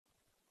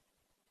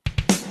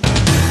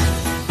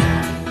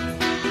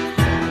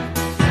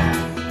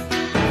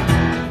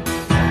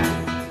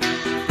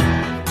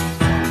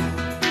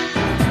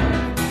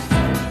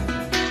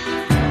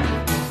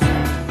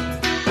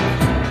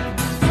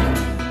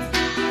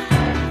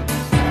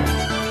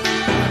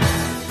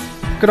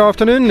Good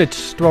afternoon,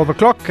 it's 12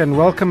 o'clock and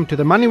welcome to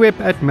the MoneyWeb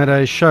at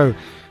Midday show.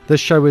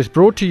 This show is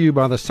brought to you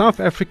by the South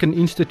African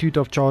Institute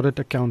of Chartered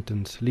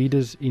Accountants,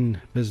 leaders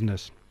in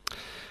business.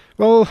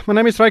 Well, my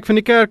name is Ryk van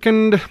Niekerk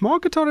and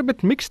markets are a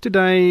bit mixed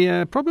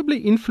today, probably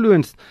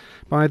influenced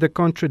by the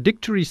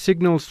contradictory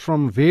signals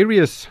from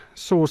various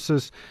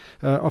sources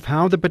of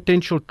how the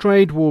potential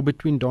trade war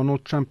between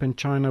Donald Trump and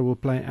China will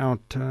play out.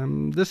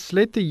 This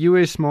led the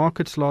US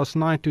markets last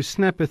night to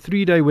snap a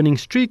 3-day winning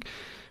streak,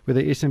 with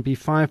the S&P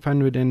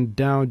 500 and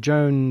Dow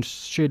Jones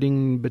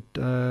shedding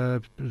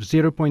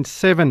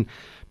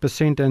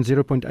 0.7% and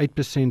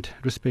 0.8%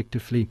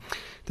 respectively.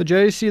 The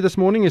JSE this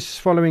morning is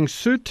following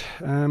suit,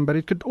 but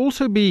it could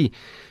also be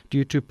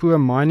due to poor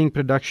mining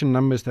production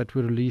numbers that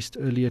were released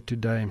earlier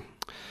today.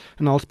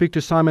 And I'll speak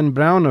to Simon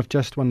Brown of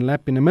Just One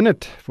Lap in a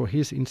minute for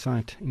his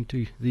insight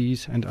into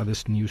these and other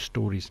news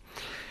stories.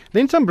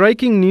 Then some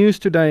breaking news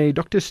today.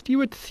 Dr.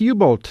 Stuart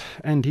Theobald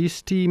and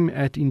his team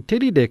at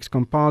Intellidex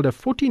compiled a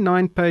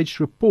 49-page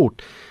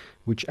report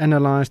which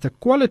analyzed the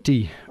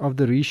quality of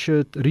the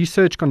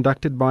research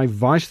conducted by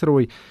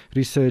Viceroy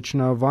Research.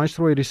 Now,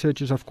 Viceroy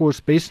Research is, of course,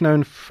 best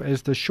known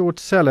as the short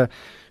seller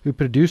who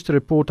produced a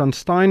report on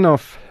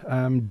Steinhoff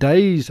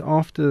days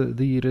after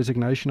the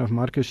resignation of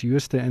Marcus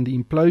Jooste and the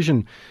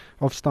implosion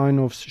of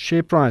Steinhoff's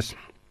share price.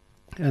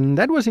 And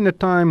that was in a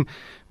time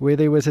where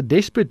there was a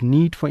desperate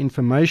need for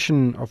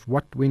information of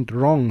what went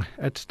wrong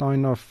at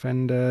Steinhoff,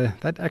 and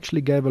that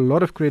actually gave a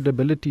lot of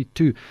credibility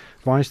to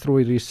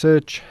Viceroy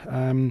Research.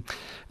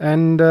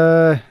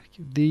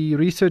 The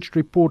research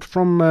report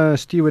from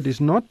Stewart is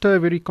not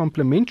very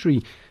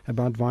complimentary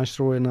about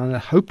Viceroy, and I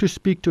hope to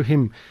speak to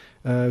him,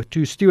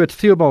 to Stuart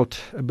Theobald,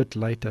 a bit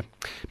later.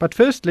 But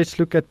first, let's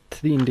look at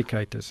the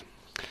indicators.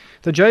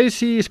 The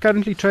JSE is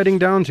currently trading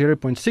down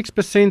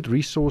 0.6%.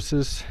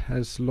 Resources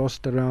has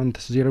lost around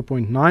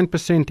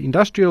 0.9%.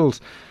 Industrials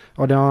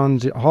are down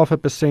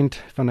 0.5%.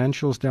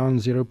 Financials down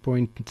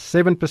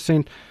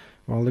 0.7%.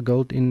 While the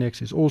gold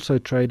index is also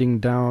trading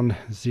down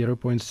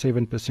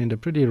 0.7%. A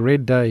pretty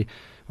red day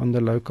on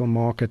the local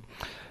market.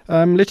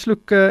 Let's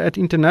look at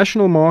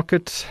international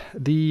markets.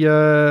 The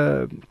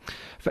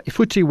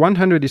FTSE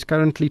 100 is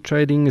currently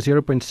trading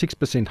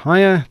 0.6%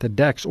 higher. The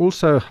DAX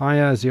also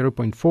higher,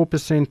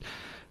 0.4%.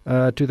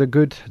 To the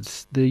good,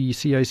 the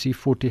CAC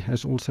 40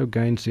 has also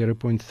gained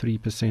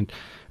 0.3%.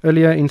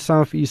 Earlier in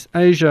Southeast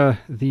Asia,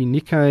 the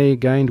Nikkei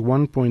gained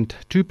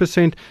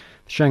 1.2%.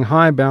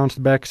 Shanghai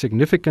bounced back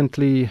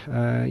significantly,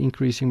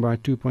 increasing by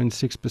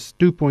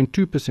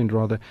 2.2%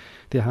 rather.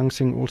 The Hang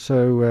Seng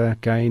also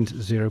gained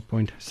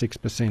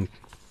 0.6%.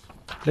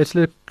 Let's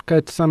look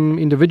at some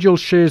individual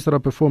shares that are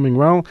performing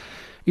well.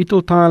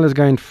 Italtile has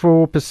gained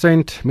 4%,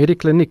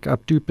 Mediclinic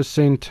up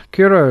 2%,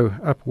 Curro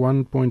up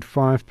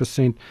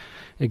 1.5%,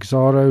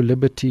 Exaro,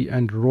 Liberty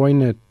and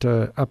Roynet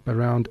up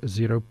around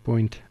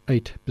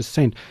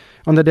 0.8%.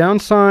 On the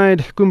downside,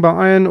 Kumba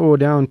Iron Ore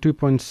down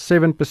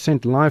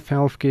 2.7%, Life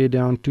Healthcare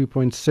down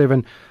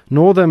 2.7%,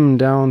 Northam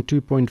down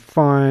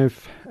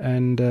 2.5%,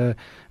 and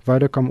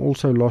Vodacom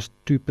also lost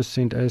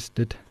 2%, as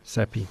did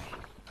Sappi.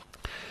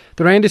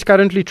 The Rand is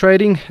currently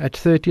trading at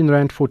 13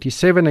 Rand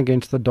 47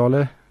 against the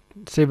dollar,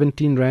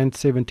 17 Rand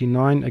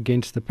 79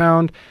 against the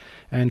pound,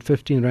 and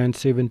 15 Rand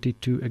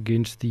 72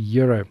 against the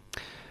euro.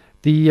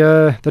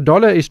 The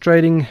dollar is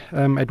trading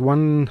at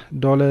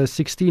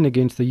 $1.16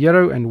 against the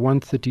euro and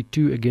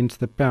 1.32 against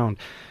the pound.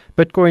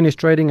 Bitcoin is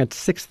trading at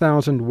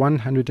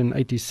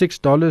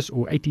 $6,186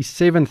 or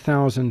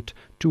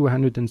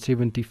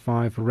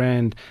 87,275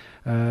 Rand,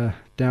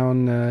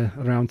 down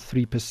around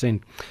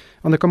 3%.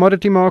 On the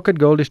commodity market,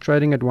 gold is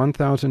trading at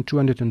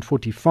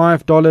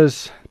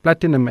 $1,245,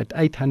 platinum at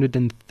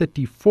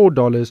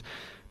 $834,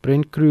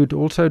 Brent crude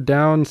also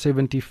down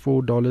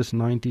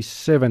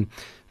 $74.97.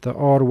 The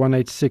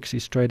R186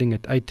 is trading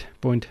at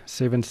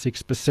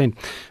 8.76%.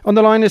 On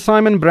the line is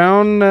Simon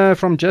Brown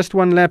from Just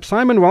One Lap.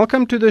 Simon,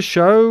 welcome to the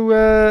show.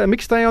 A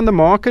mixed day on the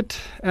market,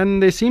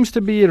 and there seems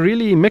to be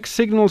really mixed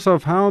signals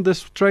of how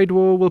this trade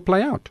war will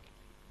play out.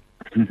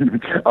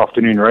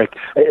 Afternoon, Rick.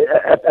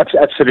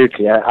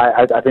 Absolutely.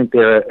 I think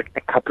there are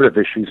a couple of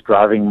issues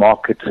driving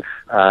markets,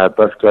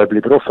 both globally,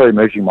 but also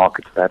emerging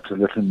markets, perhaps a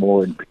little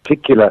more in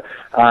particular.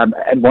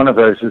 And one of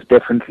those is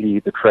definitely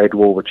the trade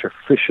war, which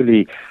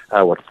officially,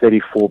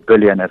 $34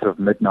 billion as of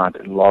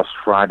midnight last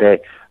Friday.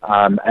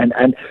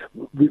 And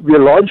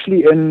we're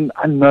largely in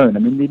unknown. I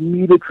mean, the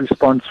immediate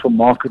response from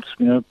markets,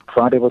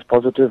 Friday was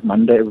positive,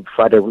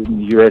 Friday was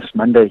in the US,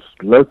 Monday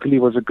locally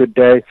was a good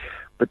day.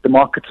 But the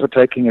markets are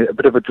taking a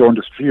bit of a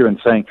jaundiced view and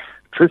saying,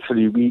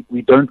 truthfully,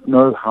 we don't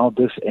know how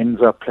this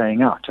ends up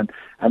playing out. And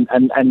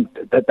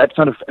that's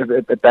not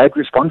a bad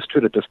response to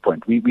it at this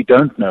point. We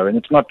don't know. And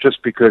it's not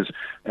just because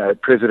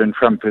President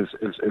Trump is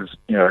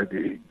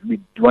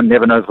one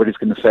never knows what he's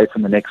going to say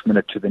from the next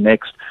minute to the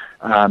next.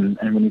 And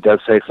when he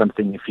does say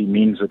something, if he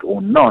means it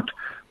or not.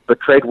 but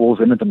trade wars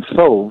in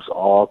themselves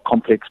are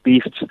complex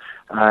beasts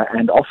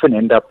and often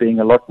end up being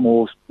a lot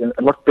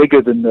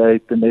bigger than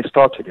they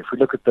started. If we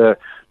look at the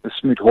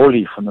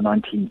Smoot-Hawley from the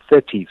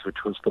 1930s,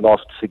 which was the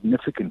last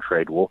significant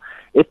trade war,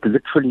 it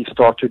literally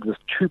started with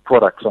 2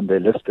 products on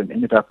their list and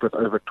ended up with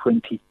over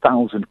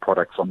 20,000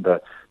 products on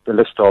the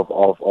list of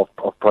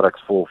products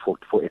for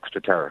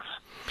extra tariffs.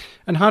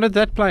 And how did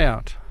that play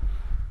out?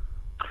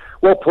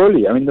 Well,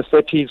 poorly. I mean, the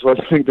 30s was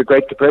the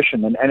Great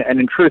Depression, and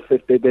in truth,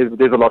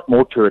 there's a lot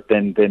more to it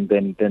than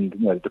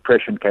the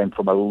depression came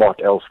from a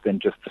lot else than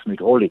just the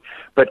Smoot-Hawley.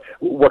 But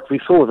what we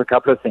saw was a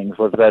couple of things.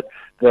 Was that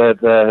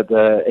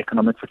the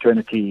economic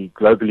fraternity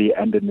globally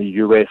and in the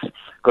U.S.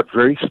 got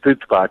very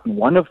spooked by it, and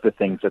one of the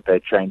things that they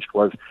changed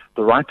was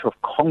the right of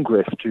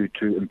Congress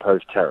to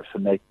impose tariffs,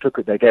 and they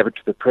gave it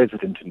to the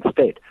president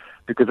instead,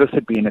 because this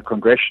had been a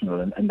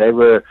congressional, and they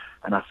were,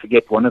 and I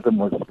forget, one of them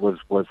was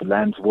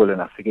lamb's wool, and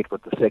I forget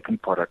what the second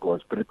product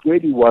was, but it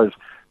really was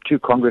 2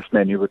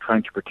 congressmen who were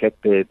trying to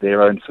protect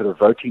their own sort of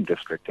voting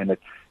district, and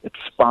it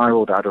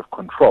spiraled out of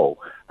control.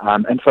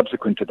 And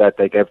subsequent to that,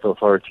 they gave the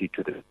authority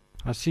to the...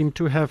 I seem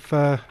to have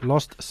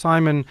lost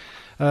Simon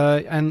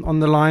and on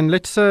the line.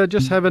 Let's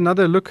just have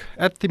another look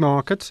at the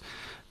markets.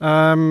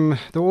 The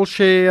All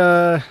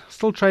Share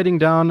still trading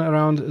down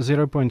around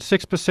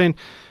 0.6%.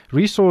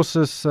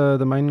 Resources,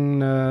 the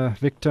main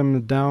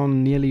victim,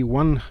 down nearly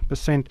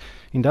 1%.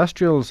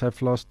 Industrials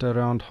have lost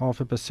around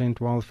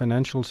 0.5%, while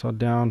financials are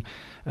down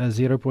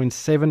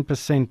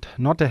 0.7%.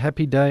 Not a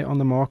happy day on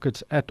the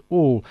markets at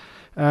all.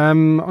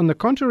 On the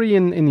contrary,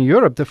 in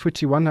Europe, the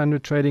FTSE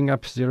 100 trading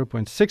up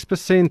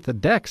 0.6%. The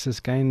DAX has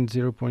gained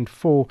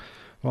 0.4%.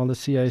 While the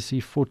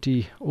CAC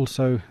 40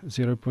 also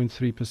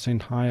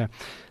 0.3% higher.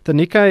 The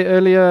Nikkei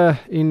earlier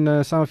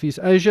in Southeast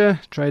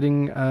Asia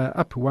trading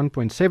up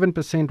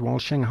 1.7%, while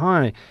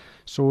Shanghai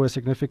saw a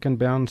significant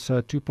bounce,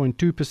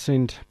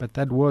 2.2%, but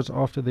that was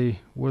after there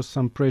was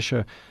some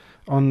pressure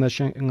on the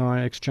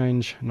Shanghai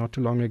exchange not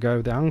too long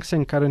ago. The Hang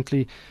Seng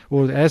currently,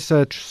 or as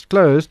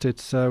closed,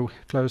 it's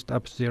closed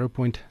up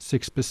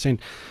 0.6%.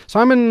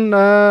 Simon,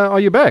 are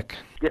you back?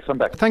 Yes, I'm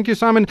back. Thank you,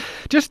 Simon.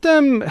 Just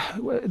the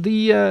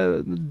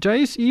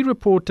JSE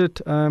reported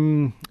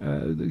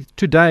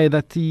today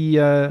that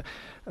the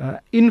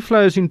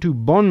inflows into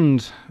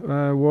bonds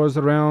was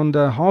around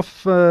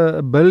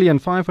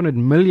 500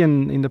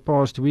 million in the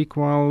past week,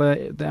 while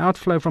the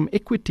outflow from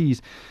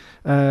equities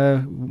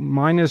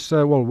minus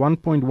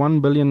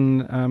 1.1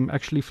 billion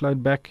actually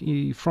flowed back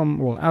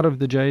out of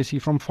the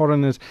JSE from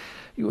foreigners.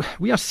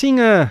 We are seeing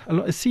a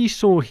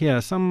seesaw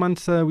here. Some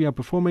months we are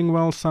performing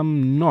well,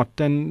 some not.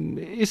 And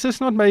is this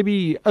not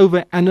maybe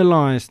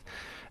overanalyzed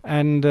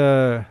and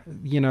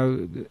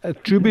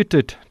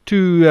attributed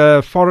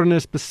to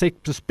foreigners'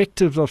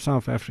 perspectives of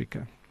South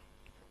Africa?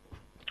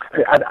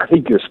 I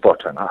think you're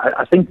spot on.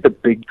 I think the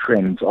big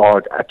trends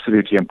are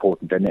absolutely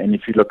important. And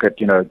if you look at,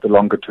 the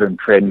longer term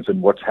trends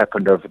and what's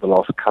happened over the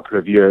last couple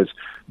of years,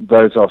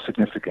 those are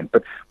significant.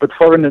 But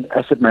foreign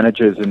asset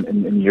managers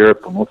in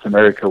Europe or North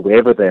America,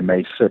 wherever they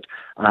may sit,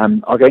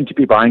 are going to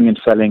be buying and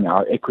selling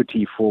our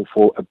equity for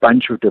a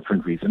bunch of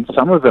different reasons.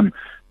 Some of them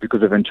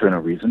because of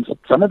internal reasons.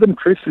 Some of them,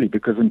 truthfully,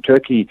 because in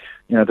Turkey,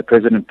 the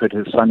president put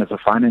his son as a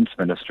finance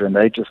minister, and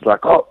they just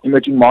like,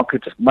 emerging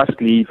markets must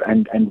leave,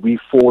 and we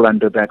fall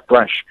under that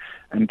brush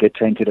and get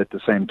tainted at the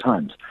same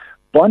times.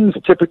 Bonds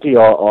typically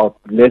are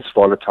less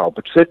volatile,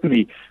 but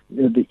certainly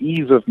the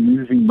ease of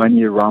moving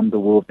money around the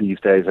world these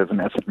days as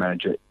an asset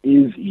manager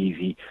is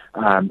easy.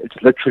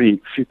 It's literally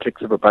a few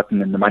clicks of a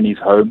button and the money's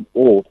home,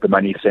 or the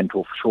money's sent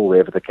offshore,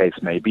 wherever the case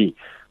may be.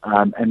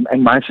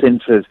 And my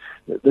sense is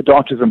the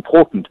data is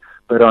important,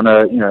 but on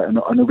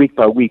a week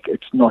by week,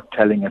 it's not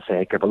telling us a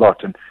heck of a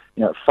lot. And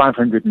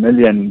 500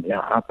 million,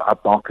 our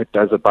market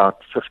does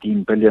about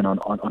 15 billion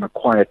on a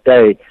quiet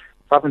day.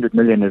 500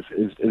 million is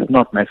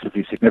not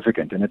massively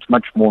significant, and it's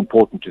much more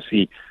important to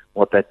see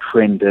what that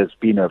trend has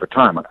been over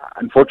time.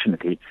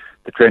 Unfortunately,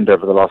 the trend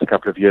over the last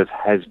couple of years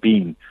has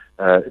been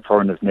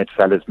foreigners net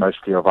sellers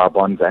mostly of our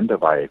bonds and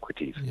of our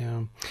equities.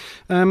 Yeah.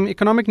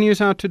 Economic news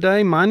out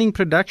today. Mining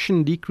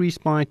production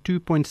decreased by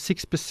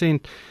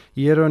 2.6%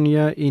 year on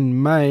year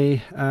in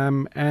May,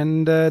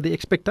 and the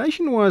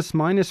expectation was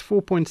minus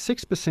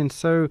 4.6%.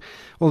 So,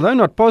 although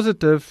not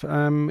positive,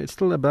 it's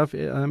still above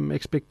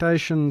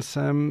expectations.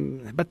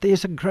 But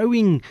there's a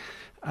growing,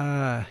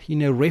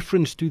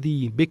 reference to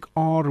the big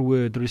R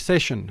word,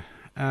 recession.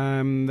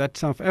 That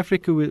South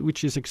Africa,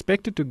 which is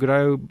expected to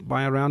grow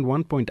by around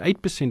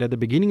 1.8% at the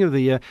beginning of the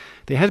year,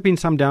 there has been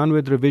some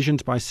downward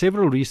revisions by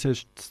several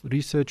research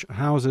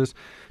houses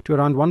to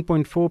around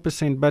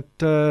 1.4%. But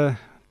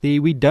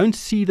we don't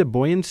see the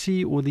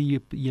buoyancy or the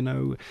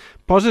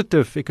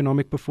positive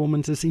economic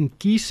performances in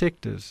key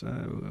sectors.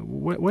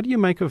 What do you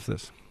make of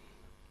this?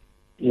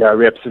 Yeah,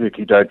 we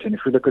absolutely don't. And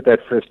if we look at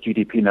that first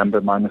GDP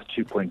number, minus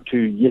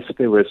 2.2, yes,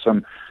 there were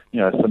some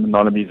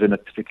anomalies in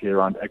it, particularly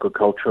around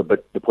agriculture,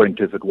 but the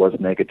point is it was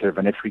negative.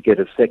 And if we get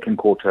a second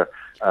quarter,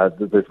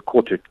 the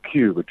quarter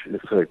two, which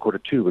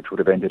would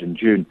have ended in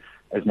June,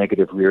 as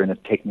negative, we're in a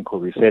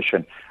technical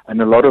recession.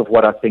 And a lot of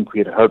what I think we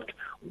had hoped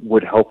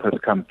would help us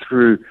come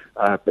through,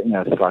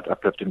 slight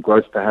uplift in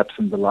growth perhaps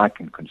and the like,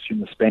 and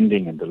consumer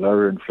spending and the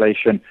lower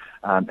inflation,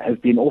 has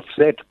been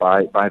offset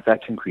by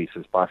VAT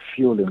increases, by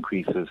fuel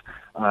increases,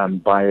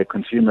 by a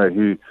consumer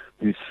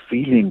who's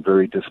feeling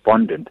very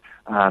despondent.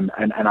 And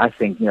I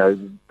think,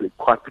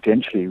 quite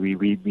potentially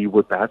we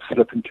would perhaps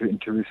slip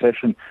into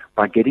recession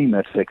by getting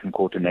that second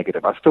quarter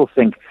negative. I still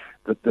think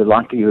that the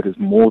likelihood is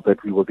more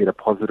that we will get a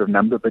positive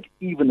number, but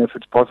even if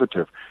it's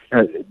positive,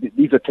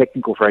 these are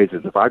technical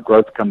phrases. If our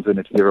growth comes in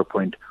at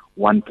 0.1%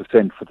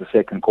 for the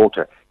second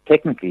quarter,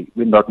 technically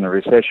we're not in a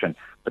recession,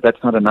 but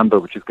that's not a number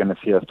which is going to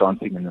see us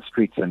dancing in the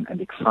streets and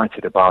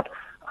excited about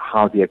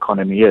how the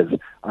economy is.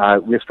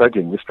 We're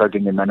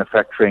struggling in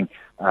manufacturing.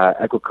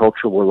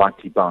 Agriculture will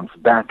likely bounce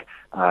back,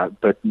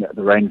 but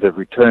the rains have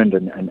returned,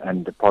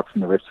 and apart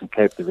from the Western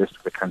Cape, the rest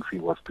of the country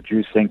was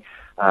producing.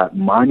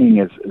 Mining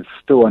is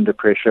still under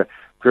pressure,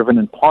 driven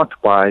in part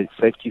by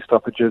safety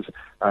stoppages,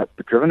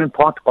 but driven in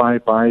part by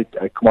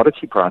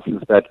commodity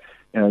prices that,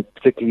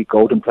 particularly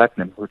gold and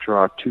platinum, which are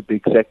our two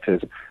big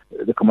sectors.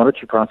 The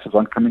commodity prices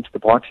aren't coming to the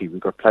party. We've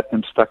got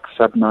platinum stuck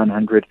sub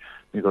 900,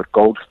 we've got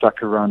gold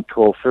stuck around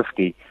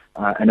 1250,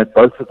 and at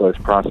both of those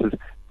prices,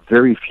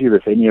 very few,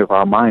 if any, of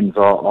our mines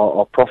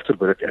are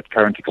profitable at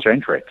current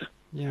exchange rates.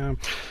 Yeah.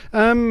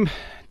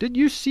 Did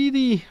you see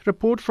the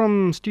report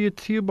from Stuart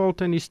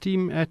Theobald and his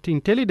team at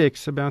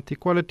Intellidex about the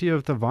quality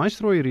of the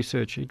Viceroy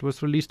research? It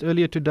was released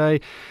earlier today.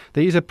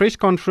 There is a press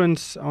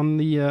conference on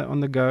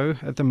the go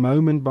at the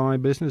moment by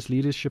Business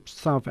Leadership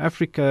South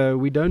Africa.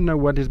 We don't know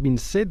what has been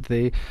said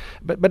there,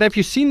 but have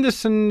you seen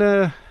this, and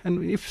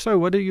if so,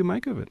 what do you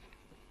make of it?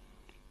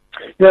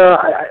 Yeah,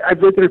 I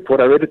read the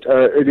report. I read it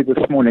early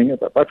this morning,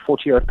 about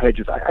 40-odd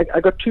pages. I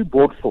got two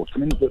broad thoughts. I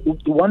mean,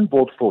 the one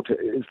broad thought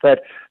is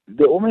that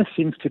there almost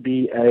seems to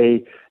be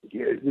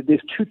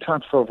there's two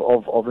types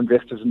of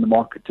investors in the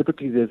market.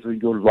 Typically, there's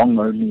your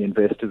long-only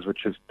investors,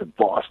 which is the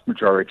vast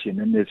majority, and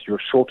then there's your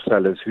short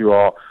sellers who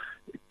are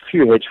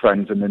few hedge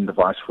funds, and then the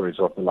viceroys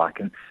of the like.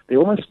 And they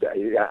almost,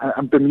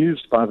 I'm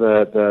bemused by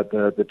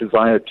the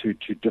desire to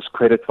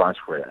discredit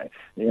Viceroy,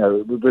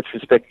 with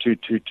respect to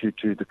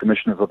the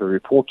commissioners of the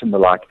report and the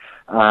like.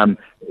 A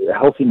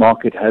healthy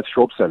market has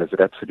short sellers. It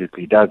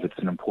absolutely does. It's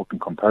an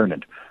important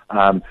component.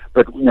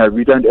 But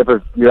we don't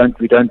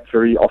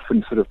very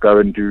often sort of go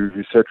and do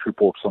research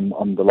reports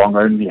on the long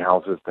only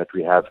houses that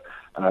we have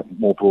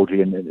more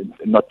broadly, and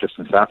not just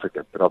in South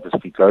Africa, but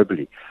obviously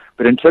globally.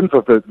 But in terms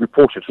of the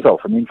report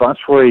itself, I mean,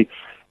 Viceroy,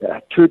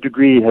 to a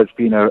degree, has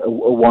been a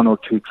one or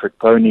two trick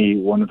pony.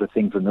 One of the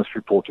things in this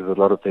report is a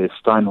lot of their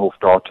Steinhoff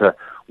data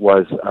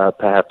was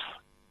perhaps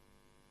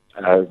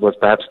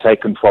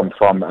taken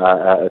from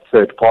a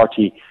third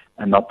party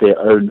and not their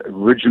own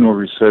original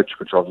research,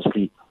 which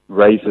obviously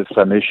raises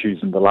some issues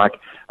and the like.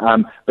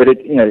 But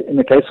in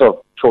the case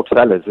of short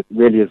sellers, it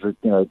really is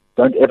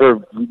don't ever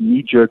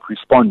knee-jerk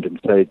respond and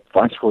say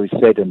Viceroy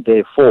said and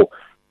therefore.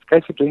 It's a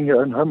case of doing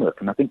your own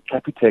homework. And I think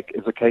Capitec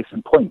is a case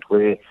in point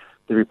where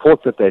the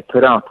report that they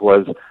put out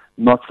was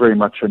not very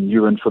much on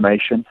new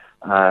information,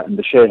 and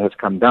the share has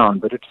come down,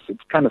 but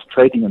it's kind of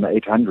trading in the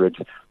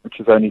 800s, which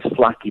is only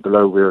slightly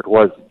below where it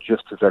was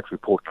just as that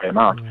report came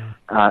out.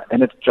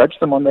 And it's judged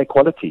them on their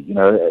quality.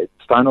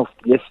 Steinhoff,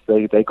 yes,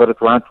 they got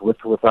it right with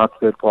or without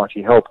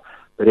third-party help,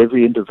 but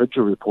every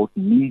individual report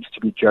needs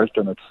to be judged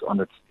on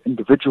its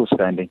individual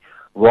standing,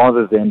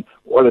 rather than,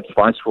 well, it's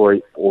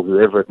Viceroy or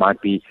whoever it might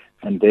be,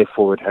 and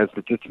therefore it has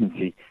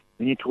legitimacy.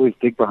 We need to always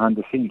dig behind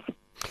the scenes.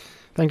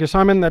 Thank you,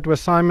 Simon. That was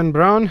Simon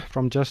Brown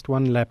from Just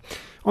One Lap.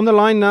 On the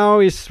line now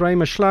is Ray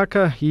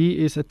Mashlaka.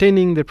 He is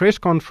attending the press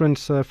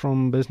conference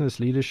from Business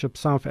Leadership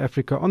South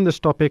Africa on this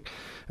topic.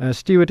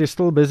 Stuart is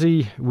still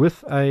busy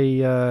with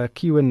a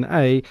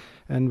Q&A,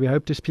 and we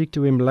hope to speak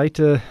to him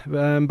later.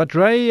 But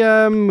Ray,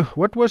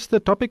 what was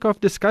the topic of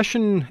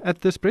discussion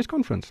at this press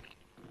conference?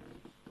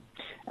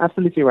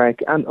 Absolutely, right.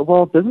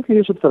 Well, Business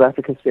Leadership South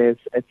Africa says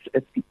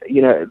it's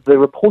the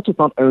report is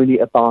not only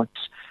about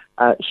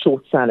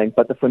short selling,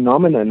 but the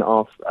phenomenon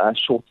of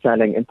short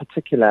selling in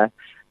particular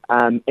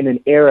in an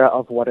era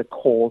of what it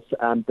calls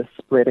the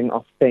spreading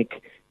of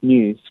fake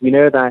news. We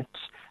know that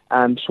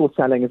short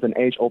selling is an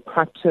age-old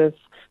practice.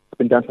 It's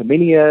been done for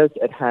many years.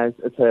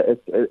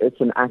 It's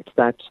an act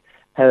that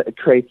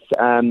creates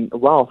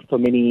wealth for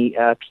many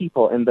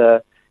people in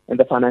the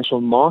financial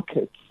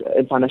markets,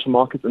 in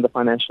the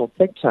financial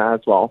sector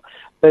as well.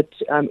 But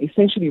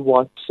essentially,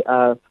 what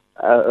Mr.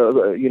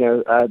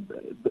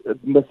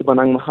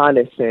 Bonang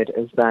Mahale said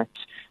is that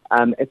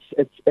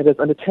it has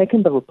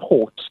undertaken the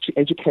report to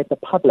educate the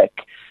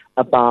public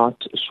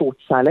about short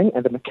selling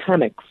and the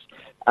mechanics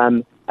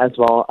as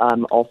well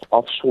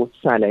of short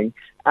selling.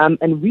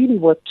 And really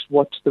what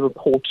the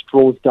report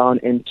draws down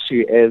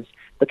into is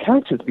the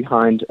characters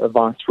behind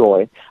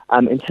Viceroy.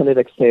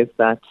 Intellidex says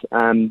that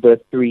the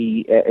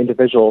three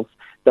individuals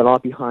that are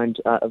behind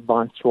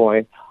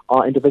Viceroy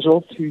are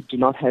individuals who do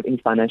not have any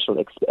financial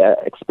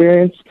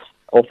experience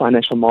or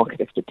financial market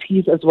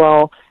expertise as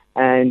well.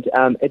 And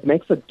it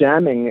makes a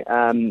damning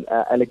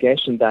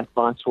allegation that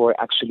Viceroy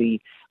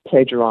actually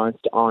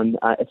plagiarized on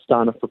a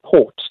Steinhoff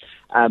report.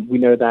 We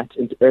know that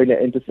earlier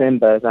in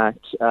December that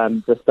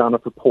the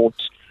Steinhoff report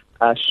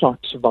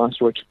shot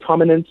Viceroy to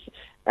prominence,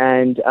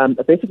 and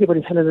basically what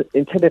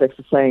Intellidex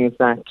is saying is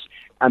that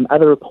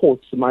other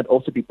reports might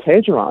also be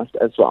plagiarized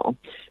as well.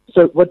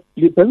 So what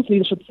Business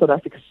Leadership South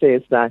Africa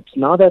says that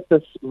now that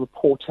this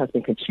report has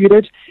been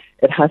concluded,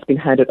 it has been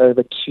handed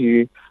over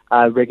to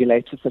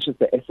regulators such as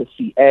the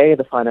SSCA,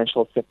 the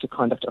Financial Sector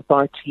Conduct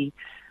Authority,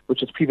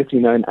 which was previously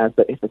known as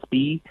the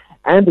FSB,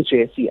 and the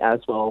JSE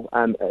as well,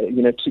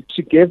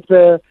 to give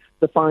the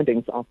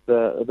findings of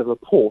the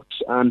report.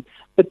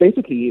 But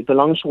basically, the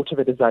long and short of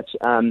it is that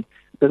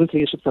Business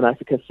Leadership South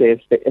Africa says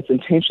that its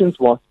intentions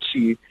was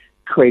to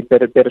create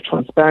better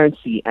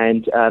transparency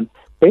and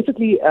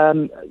basically,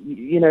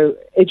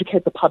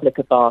 educate the public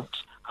about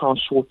how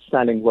short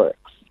selling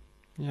works.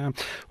 Yeah.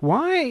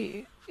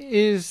 Why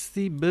is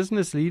the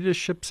Business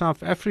Leadership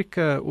South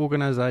Africa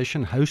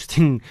organization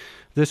hosting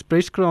this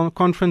press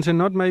conference and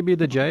not maybe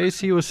the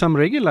JSE or some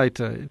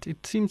regulator?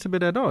 It seems a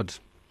bit at odds.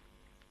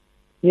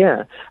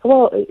 Yeah.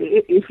 Well,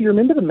 if you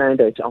remember the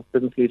mandate of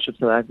Business Leadership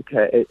South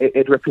Africa,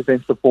 it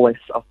represents the voice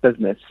of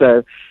business.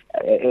 So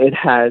it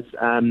has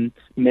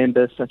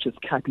members such as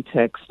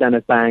Capitec,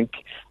 Standard Bank,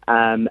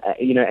 and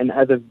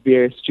other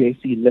various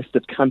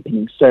JSE-listed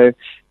companies. So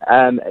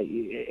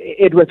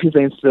it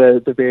represents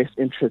the various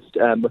interests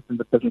within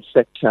the business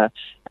sector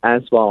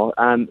as well.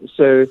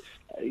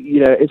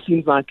 It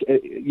seems like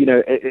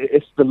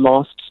it's the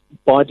last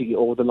body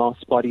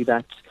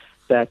that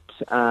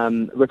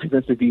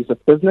represents the views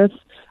of business.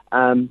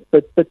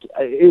 But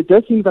it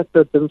does seem that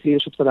the Business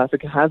Leadership South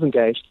Africa has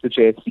engaged the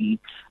JSE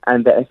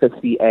and the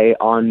FSCA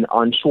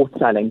on short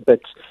selling,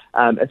 but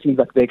it seems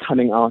like they're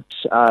coming out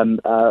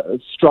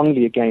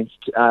strongly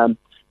against short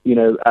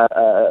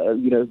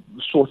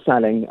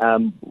selling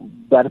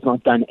that is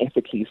not done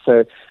ethically.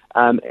 So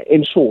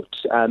in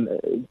short,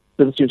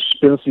 Business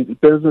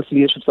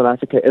Leadership South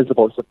Africa is the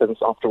voice of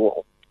business after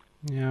all.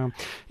 Yeah,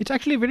 it's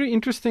actually a very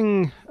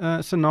interesting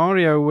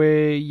scenario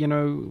where,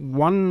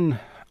 one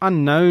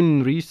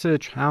unknown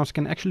research house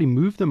can actually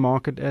move the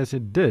market as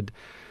it did.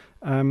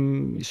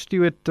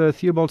 Stuart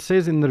Theobald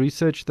says in the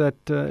research that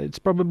it's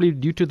probably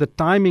due to the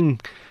timing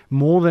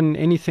more than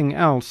anything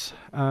else.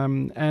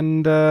 And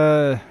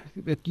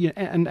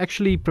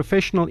actually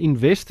professional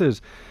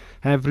investors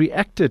have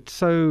reacted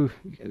so,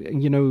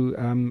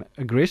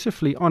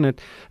 aggressively on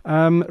it.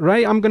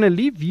 Ray, I'm going to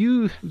leave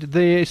you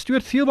there.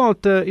 Stuart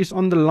Theobald is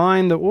on the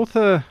line, the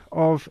author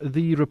of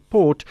the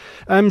report.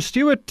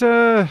 Stuart,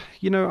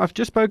 I've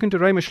just spoken to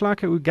Ray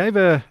Mashlaka, who gave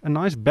a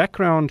nice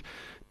background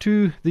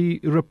to the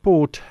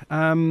report.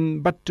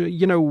 But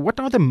what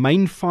are the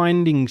main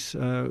findings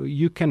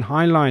you can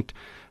highlight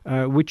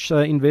which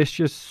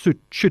investors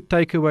should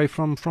take away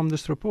from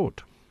this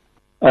report?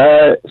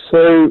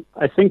 So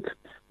I think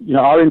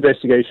our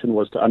investigation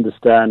was to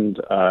understand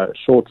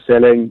short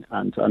selling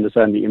and to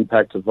understand the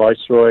impact of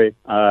Viceroy.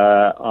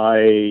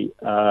 I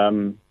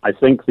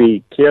think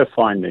the clear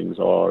findings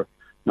are,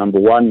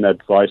 number one,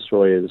 that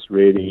Viceroy has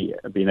really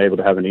been able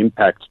to have an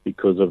impact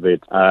because of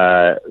its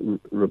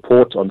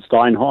report on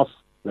Steinhoff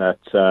that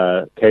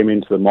came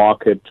into the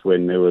market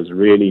when there was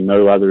really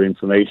no other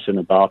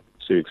information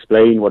to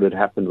explain what had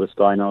happened with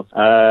Steinhoff.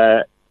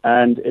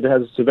 And it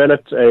has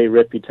developed a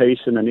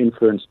reputation and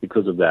influence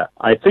because of that.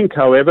 I think,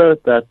 however,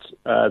 that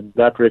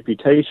that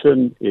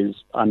reputation is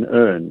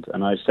unearned,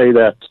 and I say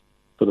that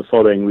for the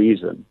following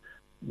reason.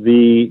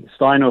 The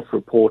Steinhoff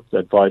report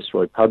that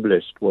Viceroy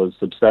published was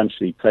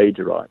substantially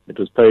plagiarized. It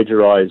was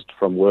plagiarized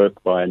from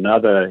work by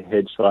another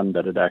hedge fund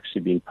that had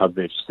actually been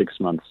published 6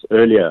 months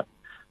earlier.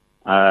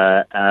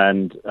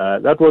 And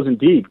that was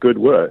indeed good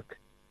work,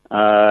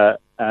 but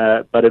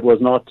it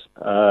was not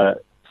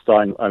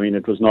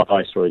it was not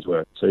Viceroy's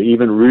work. So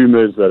even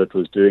rumors that it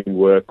was doing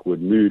work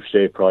would move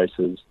share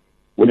prices.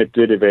 When it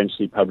did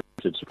eventually publish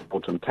its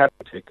report on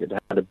Capitec, it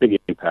had a big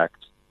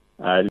impact,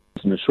 at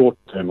least in the short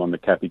term, on the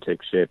Capitec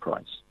share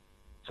price.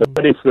 So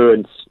that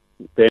influence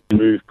then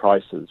moved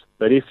prices.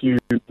 But if you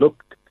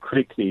look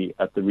critically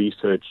at the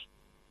research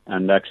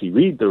and actually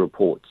read the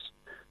reports,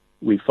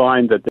 we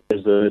find that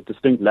there's a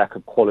distinct lack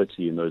of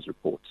quality in those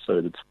reports. So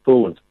it's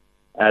full of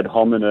ad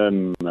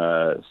hominem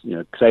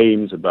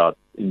claims about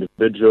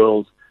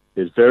individuals.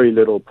 There's very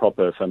little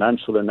proper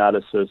financial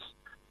analysis.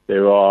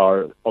 There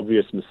are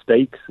obvious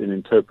mistakes in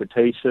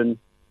interpretation,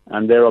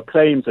 and there are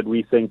claims that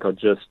we think are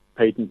just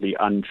patently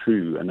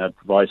untrue and that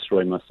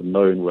Viceroy must have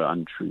known were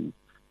untrue.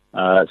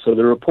 So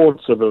the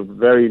reports are of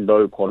very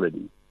low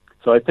quality.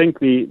 So I think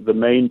the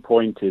main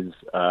point is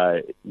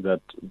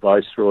that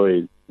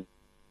Viceroy's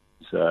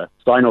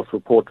Steinhoff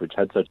report, which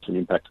had such an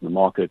impact on the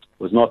market,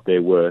 was not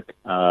their work,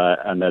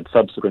 and that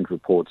subsequent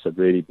reports have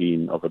really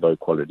been of a low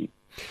quality.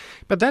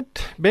 But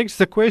that begs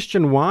the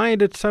question, why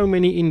did so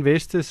many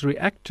investors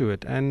react to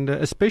it, and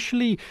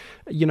especially,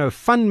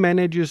 fund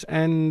managers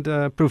and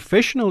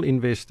professional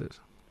investors?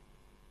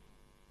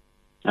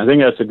 I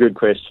think that's a good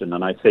question,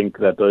 and I think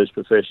that those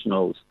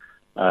professionals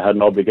had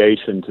an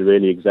obligation to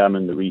really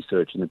examine the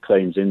research and the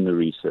claims in the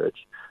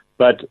research.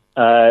 But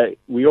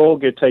we all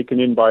get taken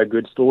in by a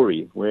good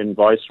story. When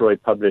Viceroy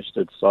published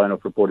its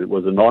sign-off report, it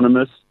was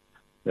anonymous.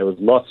 There was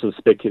lots of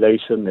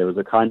speculation. There was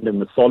a kind of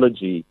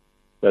mythology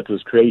that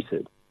was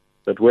created.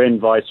 But when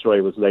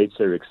Viceroy was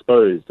later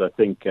exposed, I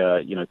think,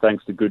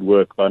 thanks to good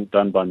work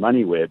done by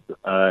MoneyWeb,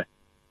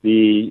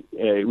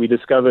 we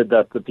discovered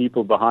that the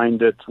people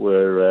behind it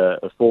were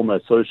a former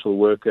social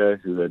worker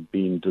who had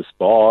been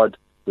disbarred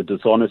for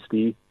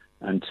dishonesty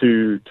and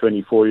two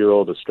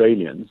 24-year-old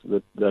Australians.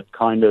 That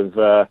kind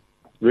of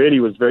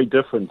really was very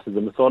different to the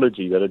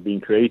mythology that had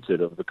been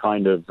created of the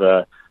kind of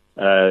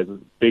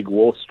big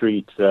Wall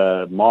Street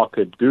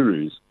market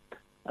gurus.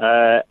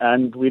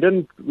 And we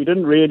didn't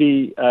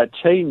really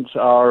change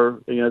our,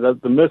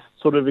 the myth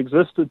sort of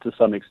existed to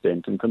some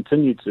extent and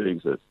continued to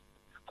exist.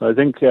 So I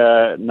think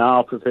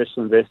now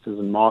professional investors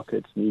and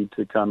markets need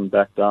to come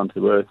back down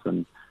to earth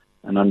and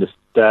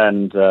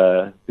understand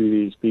who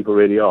these people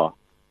really are.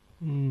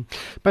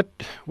 But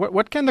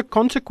what can the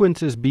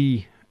consequences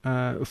be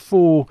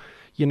for,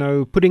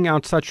 putting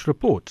out such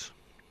reports?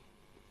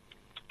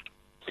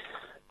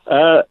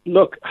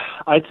 Look,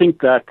 I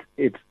think that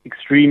it's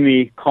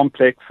extremely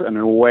complex, and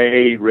in a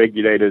way,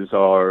 regulators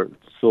are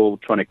still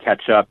trying to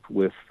catch up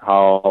with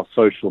how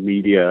social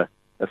media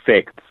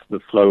affects the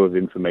flow of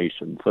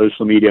information.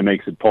 Social media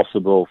makes it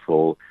possible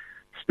for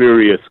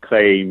spurious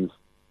claims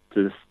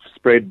to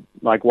spread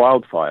like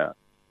wildfire.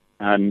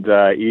 And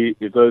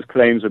if those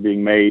claims are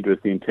being made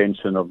with the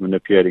intention of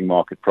manipulating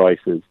market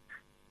prices,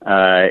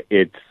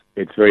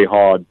 it's very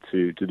hard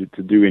to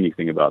do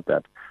anything about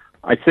that.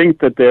 I think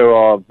that there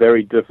are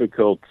very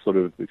difficult sort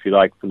of, if you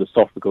like,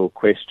 philosophical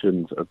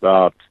questions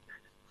about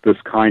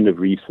this kind of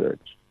research.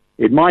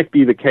 It might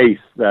be the case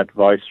that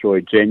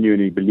Viceroy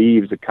genuinely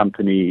believes a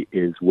company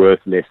is worth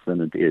less than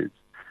it is.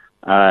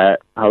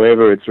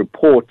 However, its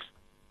report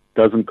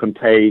doesn't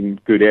contain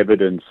good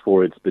evidence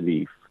for its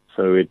belief.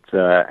 So it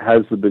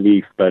has the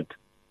belief, but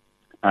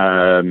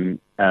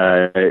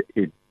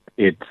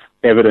its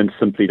evidence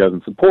simply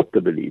doesn't support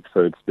the belief.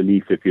 So its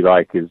belief, if you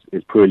like,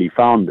 is poorly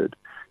founded.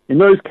 In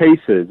those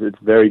cases, it's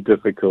very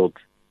difficult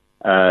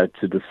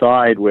to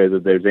decide whether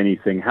there's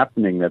anything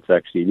happening that's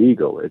actually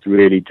legal. It's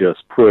really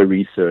just poor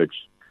research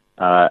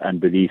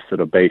and beliefs that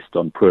are based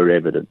on poor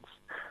evidence.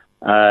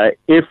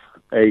 If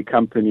a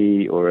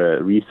company or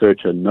a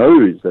researcher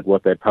knows that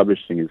what they're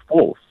publishing is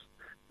false,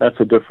 that's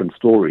a different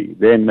story.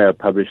 Then they're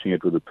publishing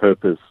it with the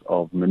purpose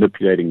of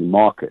manipulating the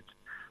market.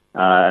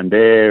 And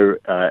there,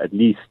 at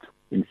least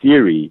in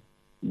theory,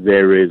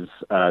 there is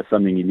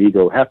something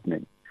illegal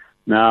happening.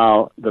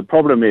 Now, the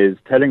problem is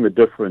telling the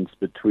difference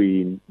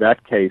between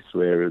that case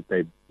where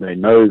they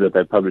know that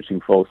they're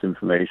publishing false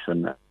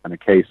information and a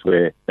case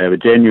where they have a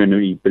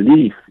genuine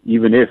belief,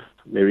 even if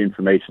their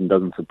information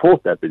doesn't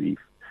support that belief.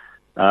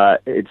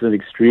 It's an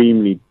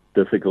extremely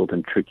difficult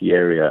and tricky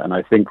area, and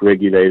I think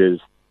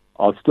regulators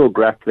are still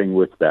grappling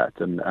with that,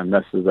 and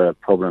this is a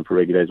problem for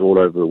regulators all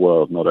over the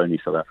world, not only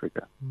South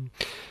Africa.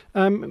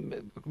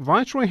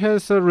 Viceroy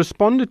has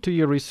responded to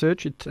your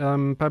research. It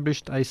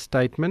published a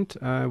statement,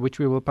 which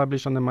we will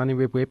publish on the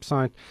MoneyWeb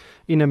website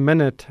in a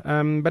minute.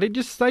 But it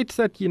just states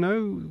that,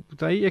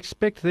 they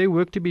expect their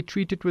work to be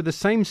treated with the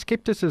same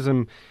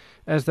skepticism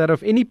as that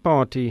of any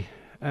party.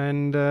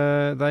 And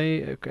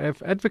they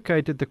have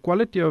advocated the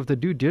quality of the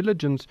due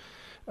diligence.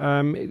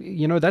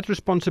 That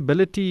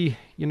responsibility,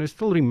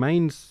 still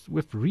remains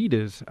with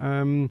readers.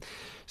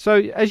 So,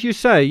 as you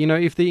say,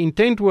 if the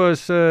intent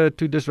was to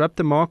disrupt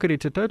the market,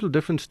 it's a total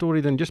different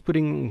story than just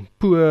putting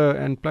poor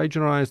and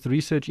plagiarized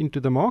research into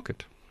the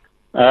market.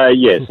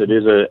 Yes, it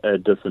is a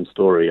different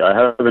story. I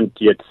haven't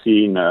yet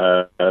seen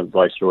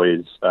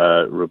Viceroy's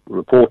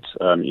report.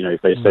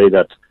 If they say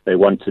that they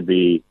want to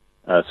be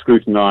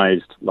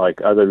scrutinized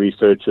like other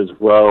researchers,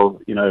 well,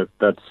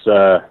 that's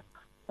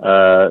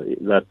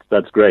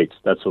great.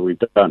 That's what we've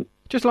done.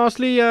 Just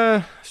lastly,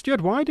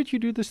 Stuart, why did you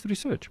do this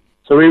research?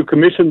 So we were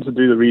commissioned to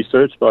do the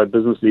research by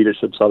Business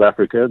Leadership South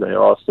Africa. They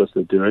asked us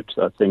to do it.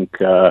 I think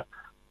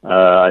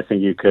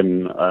you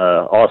can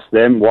ask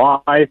them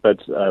why, but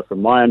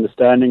from my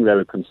understanding, they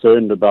were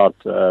concerned about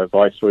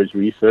Viceroy's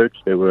research.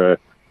 There were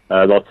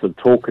lots of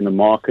talk in the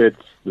market.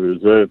 The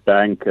Reserve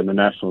Bank and the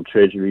National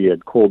Treasury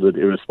had called it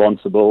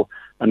irresponsible,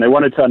 and they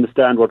wanted to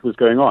understand what was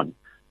going on.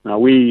 Now,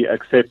 we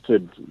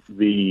accepted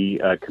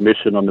the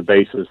commission on the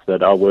basis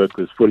that our work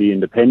was fully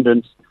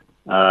independent,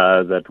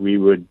 that we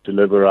would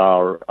deliver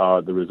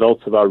the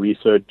results of our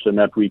research, and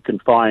that we can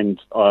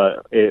find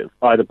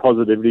either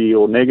positively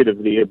or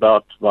negatively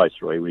about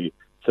Viceroy. We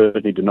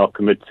certainly do not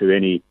commit to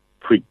any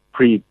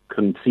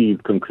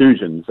preconceived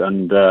conclusions,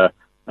 and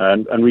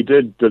we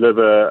did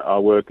deliver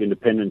our work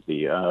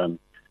independently.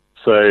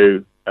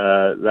 So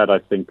that, I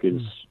think,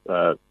 is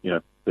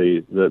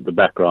the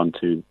background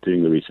to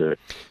doing the research.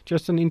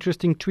 Just an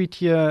interesting tweet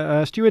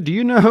here. Stuart, do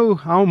you know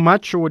how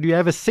much, or do you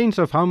have a sense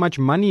of how much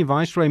money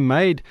Viceroy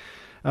made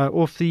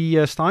off the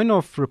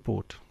Steinhoff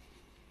report?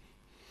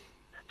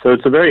 So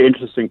it's a very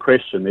interesting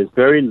question. There's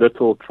very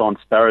little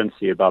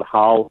transparency about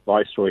how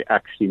Viceroy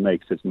actually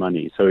makes its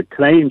money. So it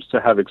claims to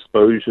have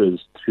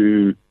exposures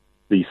to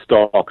the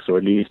stocks, or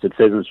at least it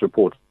says in its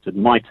report it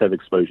might have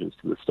exposures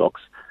to the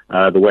stocks,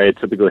 the way a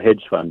typical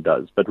hedge fund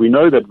does. But we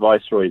know that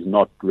Viceroy is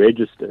not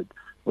registered,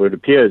 or it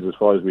appears, as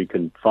far as we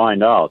can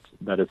find out,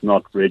 that it's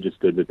not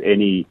registered with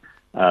any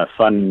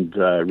fund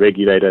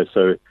regulator.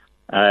 So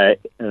as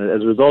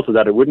a result of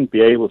that, it wouldn't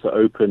be able to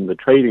open the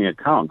trading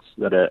accounts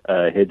that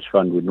a hedge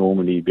fund would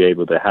normally be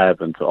able to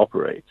have and to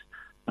operate,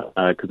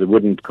 because it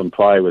wouldn't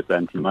comply with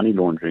anti-money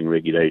laundering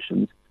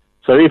regulations.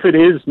 So if it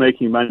is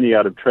making money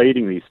out of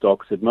trading these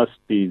stocks, it must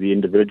be the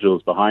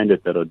individuals behind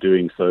it that are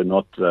doing so,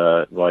 not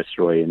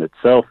Viceroy in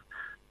itself.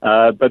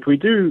 But we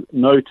do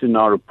note in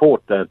our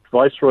report that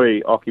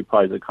Viceroy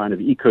occupies a kind of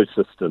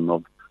ecosystem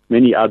of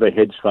many other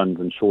hedge funds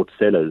and short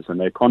sellers, and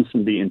they're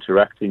constantly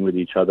interacting with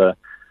each other.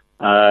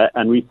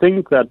 And we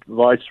think that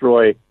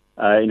Viceroy,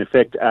 in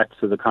effect, acts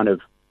as a kind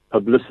of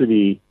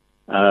publicity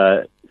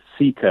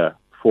seeker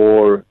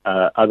for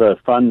other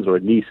funds, or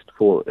at least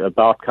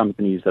about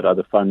companies that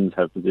other funds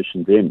have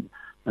positions in.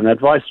 And that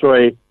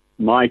Viceroy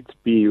might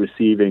be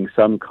receiving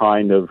some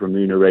kind of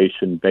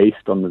remuneration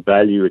based on the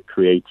value it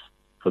creates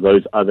for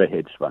those other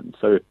hedge funds.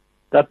 So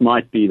that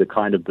might be the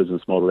kind of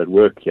business model at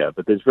work here,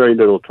 but there's very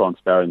little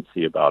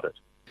transparency about it.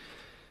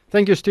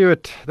 Thank you,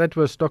 Stuart. That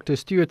was Dr.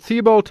 Stuart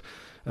Thibault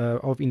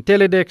of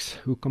Intellidex,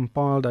 who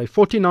compiled a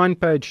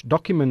 49-page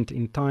document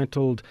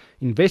entitled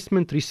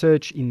Investment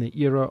Research in the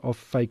Era of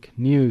Fake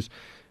News.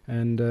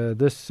 And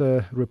this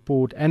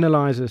report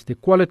analyzes the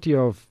quality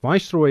of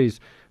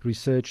Viceroy's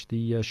research,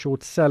 the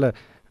short seller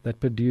that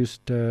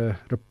produced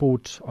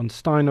reports on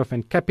Steinhoff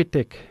and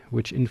Capitec,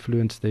 which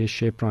influenced their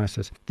share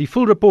prices. The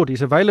full report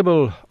is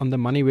available on the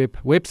MoneyWeb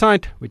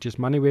website, which is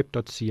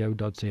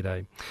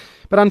moneyweb.co.za.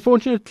 But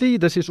unfortunately,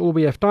 this is all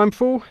we have time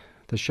for.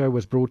 The show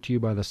was brought to you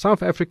by the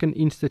South African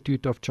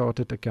Institute of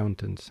Chartered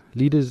Accountants,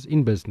 leaders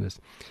in business.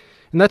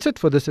 And that's it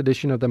for this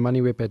edition of the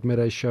MoneyWeb at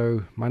Midday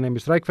Show. My name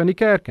is Ryk van die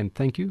Kerk, and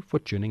thank you for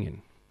tuning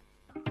in.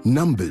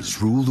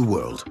 Numbers rule the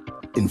world.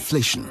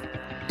 Inflation,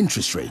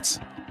 interest rates,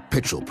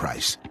 petrol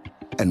price.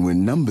 And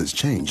when numbers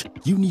change,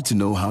 you need to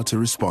know how to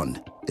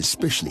respond,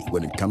 especially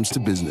when it comes to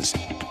business.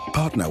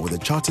 Partner with a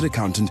chartered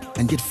accountant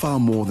and get far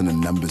more than a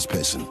numbers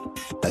person.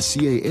 A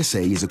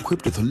CASA is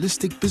equipped with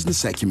holistic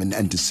business acumen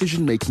and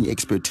decision-making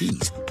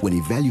expertise when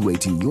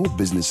evaluating your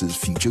business's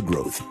future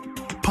growth.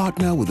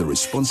 Partner with a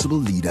responsible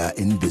leader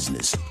in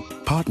business.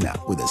 Partner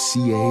with a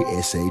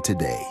CASA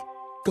today.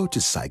 Go to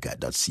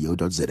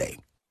saica.co.za.